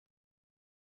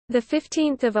The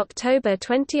 15th of October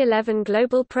 2011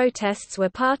 global protests were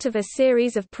part of a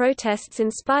series of protests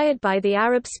inspired by the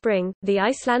Arab Spring, the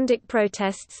Icelandic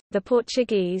protests, the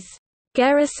Portuguese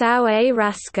Geração e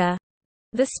Rasca,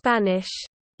 the Spanish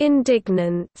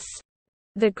indignants,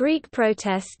 the Greek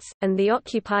protests, and the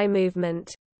Occupy movement.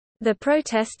 The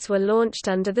protests were launched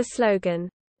under the slogan,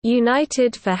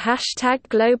 "United for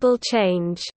 #Global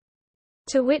Change",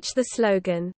 to which the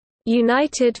slogan,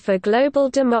 "United for Global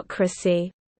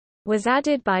Democracy", was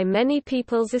added by many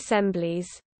people's assemblies.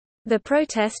 The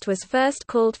protest was first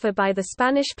called for by the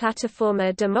Spanish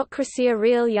Plataforma Democracia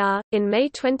Real Ya, in May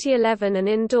 2011 and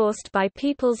endorsed by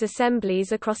people's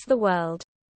assemblies across the world.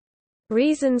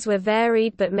 Reasons were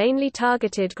varied but mainly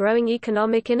targeted growing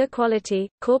economic inequality,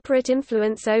 corporate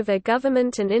influence over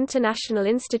government and international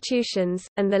institutions,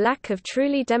 and the lack of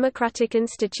truly democratic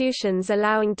institutions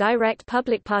allowing direct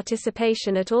public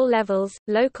participation at all levels,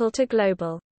 local to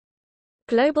global.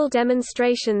 Global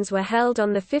demonstrations were held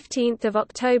on 15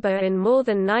 October in more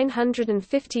than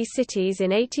 950 cities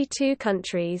in 82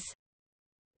 countries.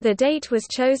 The date was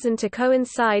chosen to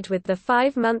coincide with the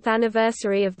 5-month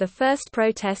anniversary of the first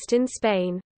protest in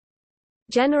Spain.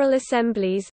 General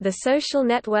assemblies, the social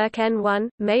network N1,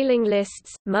 mailing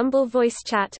lists, Mumble voice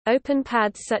chat, open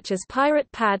pads such as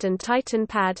Pirate Pad and Titan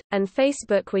Pad, and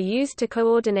Facebook were used to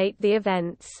coordinate the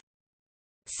events.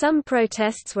 Some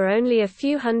protests were only a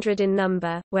few hundred in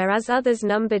number, whereas others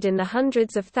numbered in the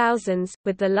hundreds of thousands,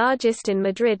 with the largest in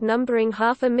Madrid numbering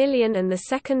 500,000 and the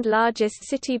second largest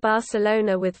city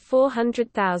Barcelona with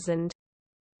 400,000.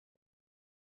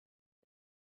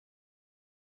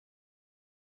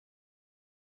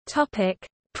 Topic: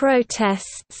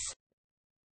 Protests.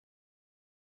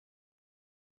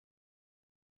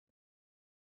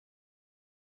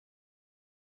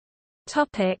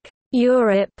 Topic: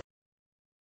 Europe.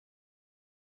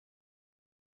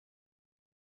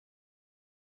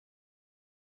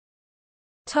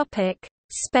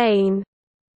 Spain.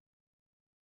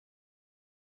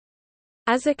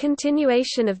 As a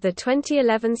continuation of the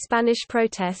 2011 Spanish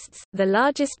protests, the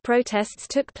largest protests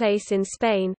took place in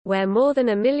Spain, where more than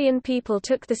 1 million people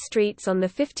took the streets on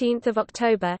 15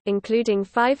 October, including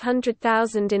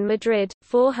 500,000 in Madrid,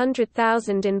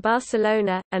 400,000 in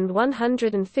Barcelona, and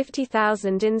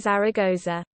 150,000 in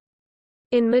Zaragoza.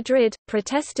 In Madrid,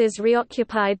 protesters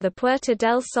reoccupied the Puerta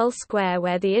del Sol square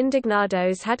where the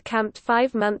Indignados had camped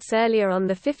 5 months earlier on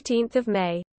 15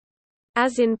 May.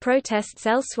 As in protests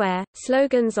elsewhere,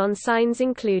 slogans on signs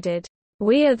included,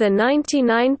 "We are the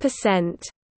 99%",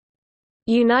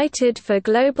 "United for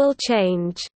Global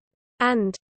Change",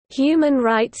 and "Human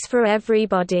Rights for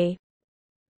Everybody".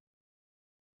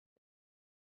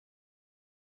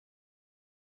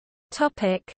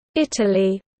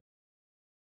 Italy.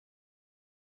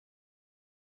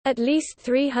 At least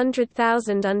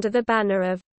 300,000 under the banner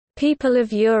of "People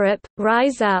of Europe,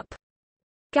 Rise Up"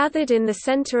 gathered in the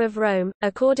center of Rome,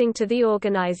 according to the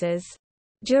organizers.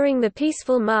 During the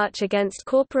peaceful march against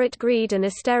corporate greed and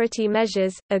austerity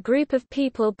measures, a group of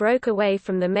people broke away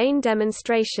from the main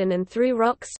demonstration and threw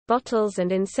rocks, bottles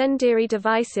and incendiary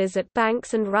devices at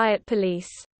banks and riot police.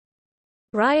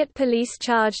 Riot police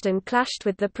charged and clashed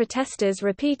with the protesters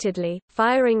repeatedly,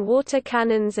 firing water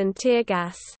cannons and tear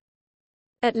gas.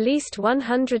 At least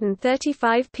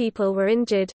 135 people were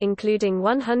injured, including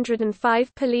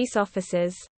 105 police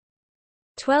officers.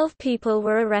 12 people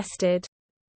were arrested.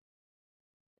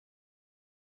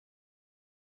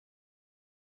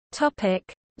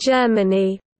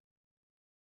 Germany.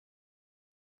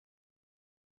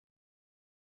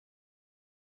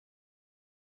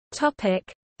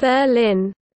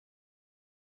 Berlin.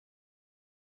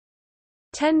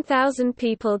 10,000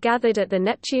 people gathered at the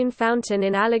Neptune Fountain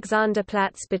in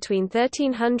Alexanderplatz between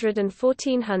 1300 and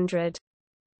 1400.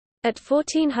 At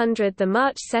 1400 the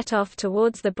march set off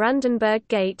towards the Brandenburg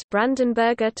Gate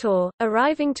Brandenburger Tor,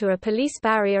 arriving to a police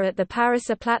barrier at the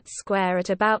Pariser Platz Square at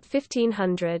about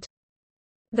 1500.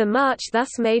 The march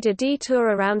thus made a detour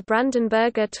around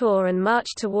Brandenburger Tor and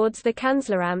marched towards the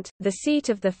Kanzleramt, the seat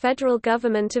of the federal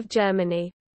government of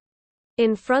Germany.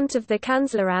 In front of the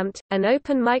Kanzleramt, an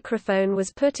open microphone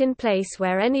was put in place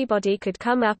where anybody could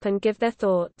come up and give their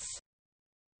thoughts.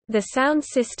 The sound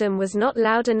system was not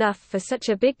loud enough for such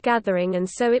a big gathering and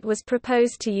so it was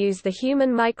proposed to use the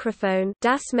human microphone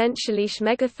das menschliche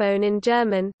Megafon in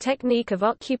German technique of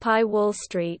Occupy Wall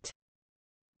Street.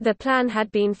 The plan had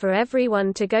been for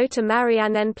everyone to go to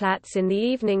Mariannenplatz in the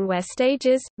evening where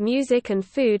stages, music and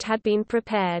food had been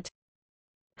prepared.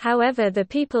 However, the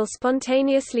people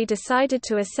spontaneously decided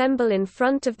to assemble in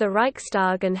front of the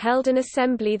Reichstag and held an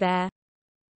assembly there.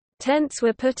 Tents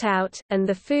were put out, and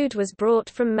the food was brought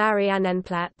from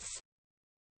Mariannenplatz.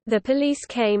 The police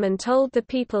came and told the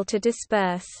people to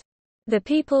disperse. The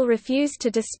people refused to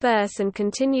disperse and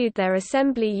continued their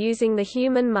assembly using the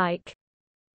human mic.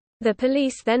 The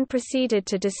police then proceeded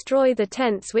to destroy the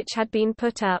tents which had been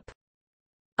put up.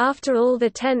 After all the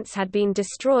tents had been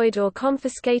destroyed or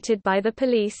confiscated by the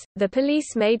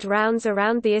police made rounds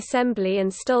around the assembly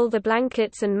and stole the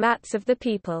blankets and mats of the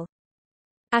people.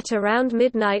 At around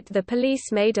midnight the police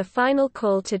made a final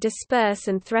call to disperse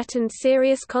and threatened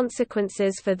serious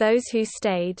consequences for those who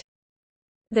stayed.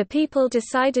 The people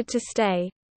decided to stay.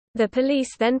 The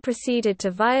police then proceeded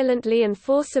to violently and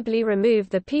forcibly remove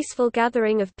the peaceful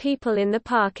gathering of people in the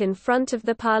park in front of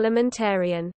the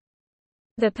parliamentarian.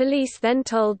 The police then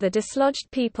told the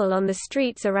dislodged people on the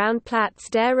streets around Platz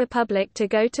der Republik to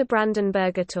go to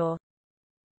Brandenburgertor.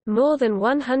 More than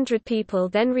 100 people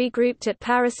then regrouped at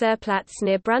Pariserplatz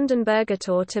near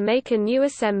Brandenburgertor to make a new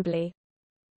assembly.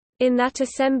 In that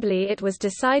assembly it was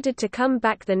decided to come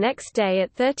back the next day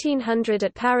at 1300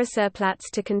 at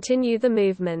Pariserplatz to continue the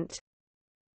movement.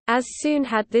 As soon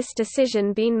had this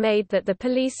decision been made that the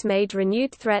police made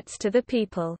renewed threats to the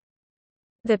people.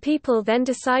 The people then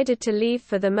decided to leave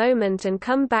for the moment and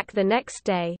come back the next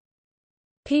day.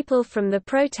 People from the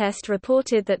protest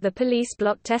reported that the police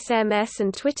blocked SMS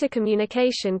and Twitter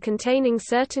communication containing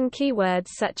certain keywords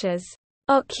such as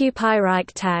Occupy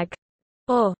Reichstag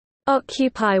or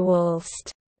Occupy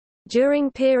Wallst during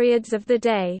periods of the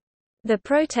day. The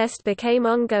protest became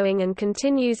ongoing and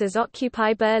continues as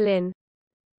Occupy Berlin.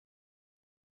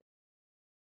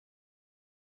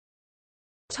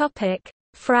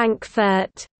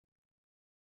 Frankfurt.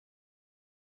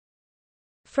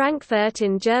 Frankfurt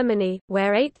in Germany,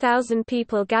 where 8,000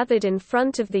 people gathered in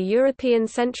front of the European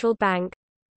Central Bank.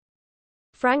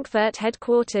 Frankfurt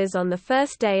headquarters on the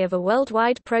first day of a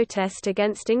worldwide protest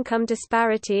against income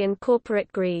disparity and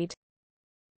corporate greed.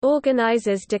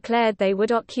 Organizers declared they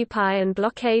would occupy and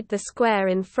blockade the square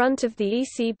in front of the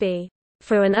ECB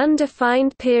for an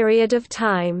undefined period of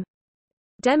time.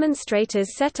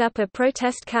 Demonstrators set up a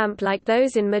protest camp like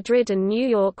those in Madrid and New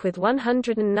York with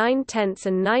 109 tents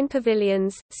and 9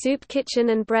 pavilions, soup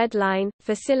kitchen and bread line,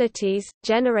 facilities,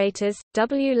 generators,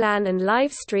 WLAN and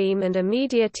live stream, and a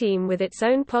media team with its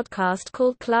own podcast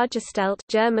called Klargestellt,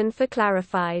 German for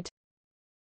clarified.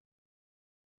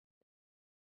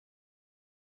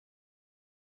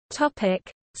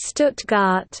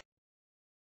 Stuttgart.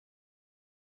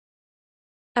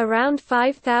 Around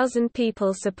 5,000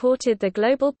 people supported the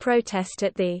global protest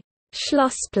at the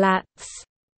Schlossplatz.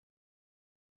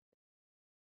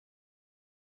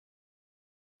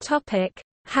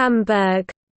 Hamburg.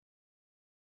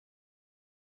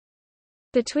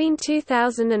 Between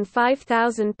 2,000 and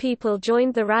 5,000 people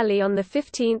joined the rally on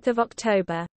 15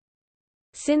 October.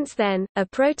 Since then, a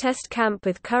protest camp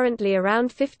with currently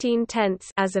around 15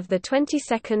 tents as of the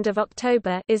 22nd of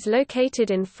October is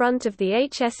located in front of the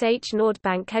HSH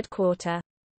Nordbank headquarters.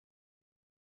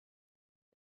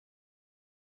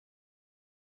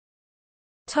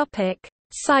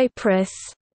 Cyprus.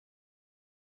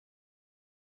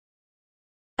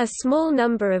 A small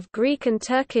number of Greek and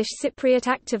Turkish Cypriot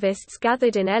activists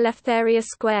gathered in Eleftheria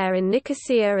Square in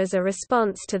Nicosia as a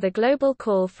response to the global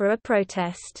call for a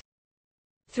protest.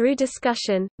 Through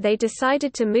discussion, they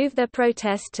decided to move their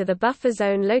protest to the buffer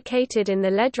zone located in the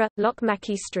Ledra,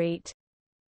 Lokmaki Street.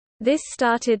 This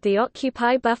started the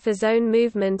Occupy Buffer Zone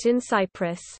movement in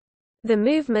Cyprus. The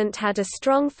movement had a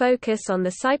strong focus on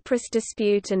the Cyprus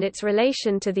dispute and its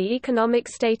relation to the economic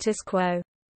status quo.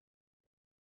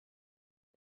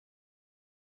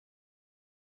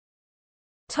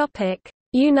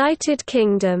 United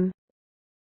Kingdom.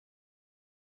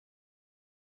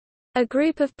 A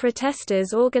group of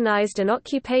protesters organised an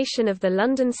occupation of the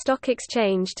London Stock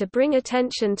Exchange to bring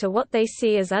attention to what they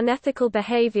see as unethical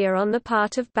behaviour on the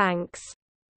part of banks.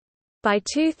 By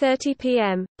 2:30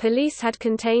 p.m., police had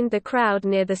contained the crowd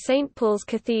near the St. Paul's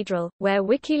Cathedral, where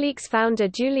WikiLeaks founder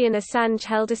Julian Assange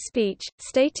held a speech,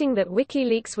 stating that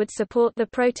WikiLeaks would support the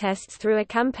protests through a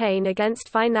campaign against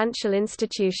financial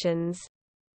institutions.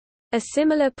 A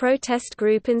similar protest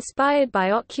group inspired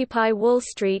by Occupy Wall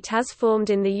Street has formed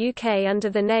in the UK under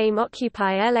the name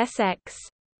Occupy LSX.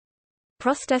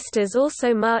 Protesters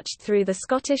also marched through the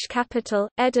Scottish capital,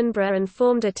 Edinburgh, and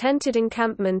formed a tented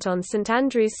encampment on St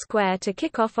Andrew's Square to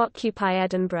kick off Occupy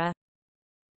Edinburgh.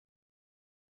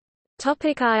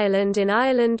 Ireland. In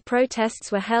Ireland,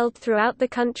 protests were held throughout the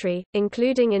country,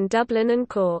 including in Dublin and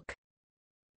Cork.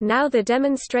 Now the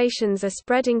demonstrations are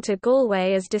spreading to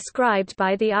Galway as described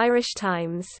by the Irish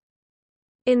Times.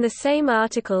 In the same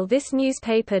article, this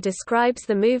newspaper describes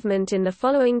the movement in the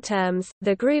following terms: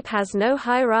 the group has no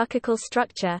hierarchical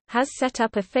structure, has set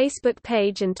up a Facebook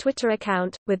page and Twitter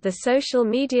account, with the social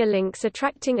media links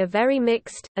attracting a very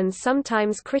mixed, and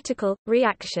sometimes critical,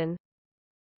 reaction.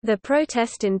 The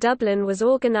protest in Dublin was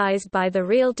organised by the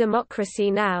Real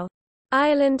Democracy Now!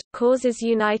 Ireland, Causes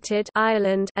United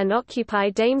Ireland, an Occupy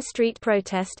Dame Street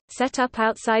protest, set up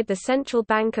outside the Central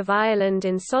Bank of Ireland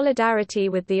in solidarity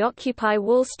with the Occupy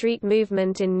Wall Street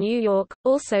movement in New York,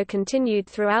 also continued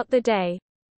throughout the day.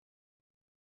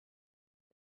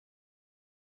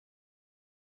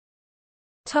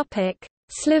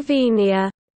 Slovenia.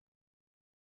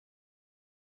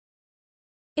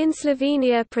 In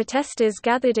Slovenia, protesters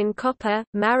gathered in Koper,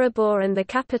 Maribor and the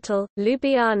capital,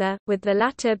 Ljubljana, with the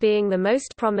latter being the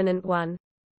most prominent one.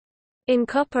 In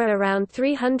Koper, around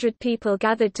 300 people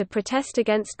gathered to protest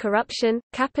against corruption,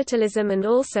 capitalism and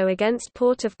also against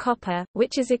Port of Koper,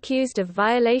 which is accused of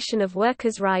violation of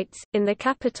workers' rights. In the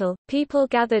capital, people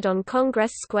gathered on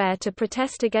Congress Square to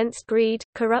protest against greed,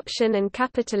 corruption and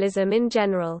capitalism in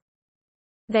general.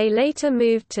 They later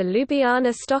moved to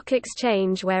Ljubljana Stock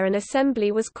Exchange where an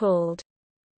assembly was called.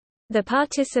 The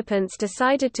participants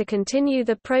decided to continue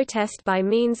the protest by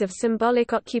means of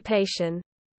symbolic occupation.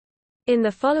 In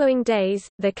the following days,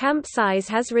 the camp size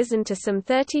has risen to some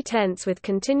 30 tents with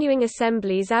continuing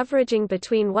assemblies averaging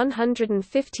between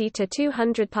 150 to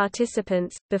 200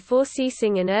 participants, before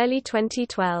ceasing in early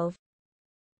 2012.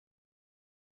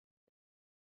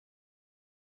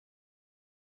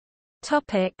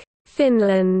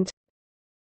 Finland.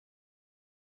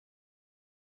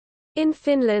 In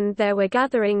Finland there were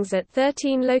gatherings at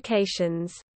 13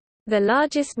 locations. The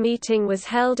largest meeting was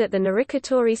held at the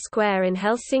Narikatori Square in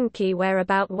Helsinki where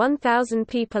about 1,000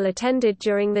 people attended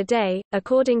during the day,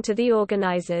 according to the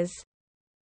organizers.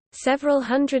 Several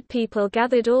hundred people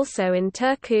gathered also in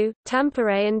Turku,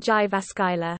 Tampere and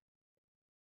Jyväskylä.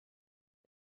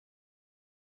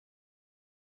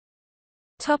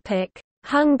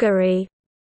 Hungary.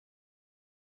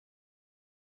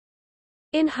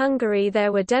 In Hungary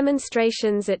there were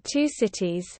demonstrations at 2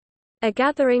 cities. A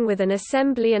gathering with an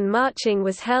assembly and marching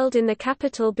was held in the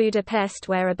capital Budapest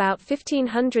where about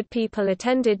 1,500 people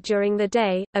attended during the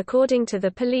day, according to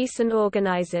the police and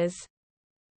organizers.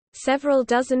 Several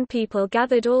dozen people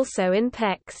gathered also in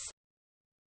Pécs.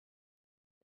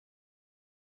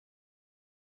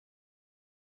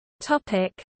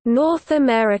 North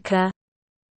America.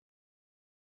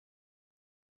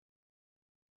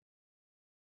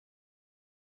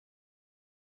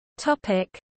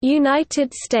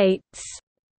 United States.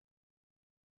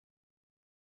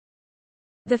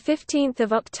 The 15th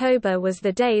of October was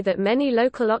the day that many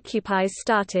local occupies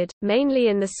started, mainly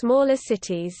in the smaller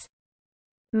cities.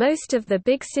 Most of the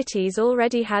big cities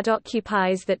already had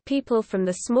occupies that people from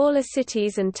the smaller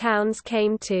cities and towns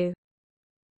came to.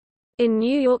 In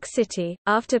New York City,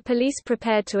 after police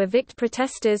prepared to evict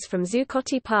protesters from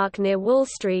Zuccotti Park near Wall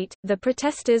Street, the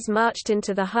protesters marched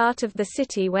into the heart of the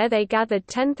city where they gathered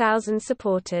 10,000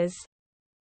 supporters.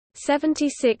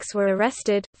 76 were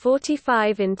arrested,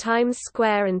 45 in Times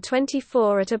Square and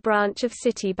 24 at a branch of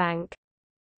Citibank.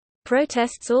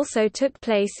 Protests also took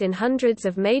place in hundreds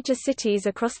of major cities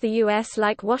across the U.S.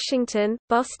 like Washington,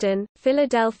 Boston,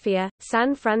 Philadelphia,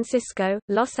 San Francisco,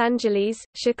 Los Angeles,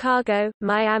 Chicago,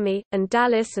 Miami, and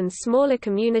Dallas, and smaller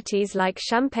communities like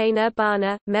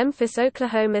Champaign-Urbana, Memphis,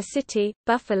 Oklahoma City,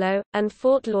 Buffalo, and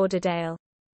Fort Lauderdale.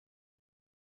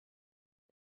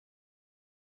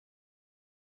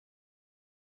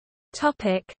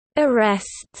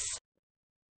 Arrests.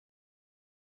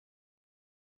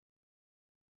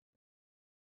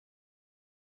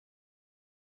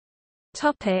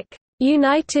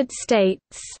 United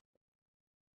States.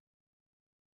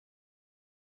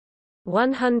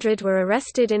 100 were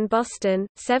arrested in Boston,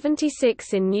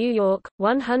 76 in New York,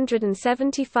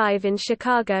 175 in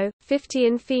Chicago, 50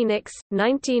 in Phoenix,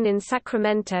 19 in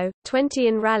Sacramento, 20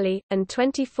 in Raleigh, and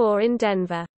 24 in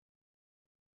Denver.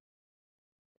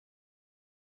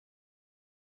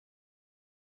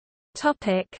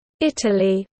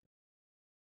 Italy.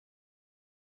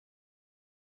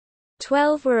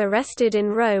 12 were arrested in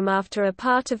Rome after a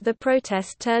part of the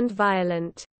protest turned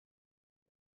violent.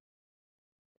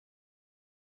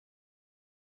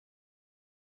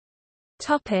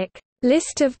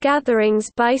 List of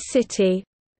gatherings by city.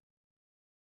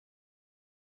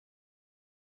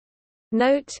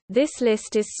 Note, this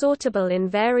list is sortable in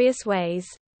various ways.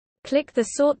 Click the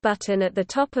Sort button at the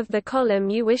top of the column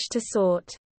you wish to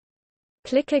sort.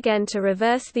 Click again to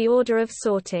reverse the order of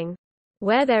sorting.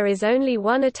 Where there is only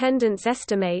one attendance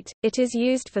estimate, it is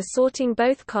used for sorting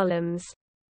both columns.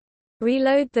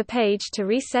 Reload the page to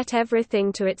reset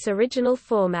everything to its original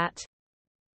format.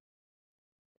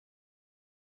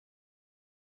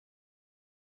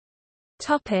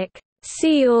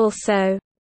 See also.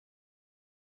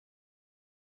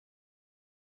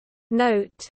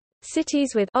 Note: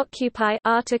 cities with Occupy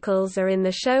articles are in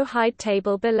the show hide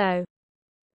table below.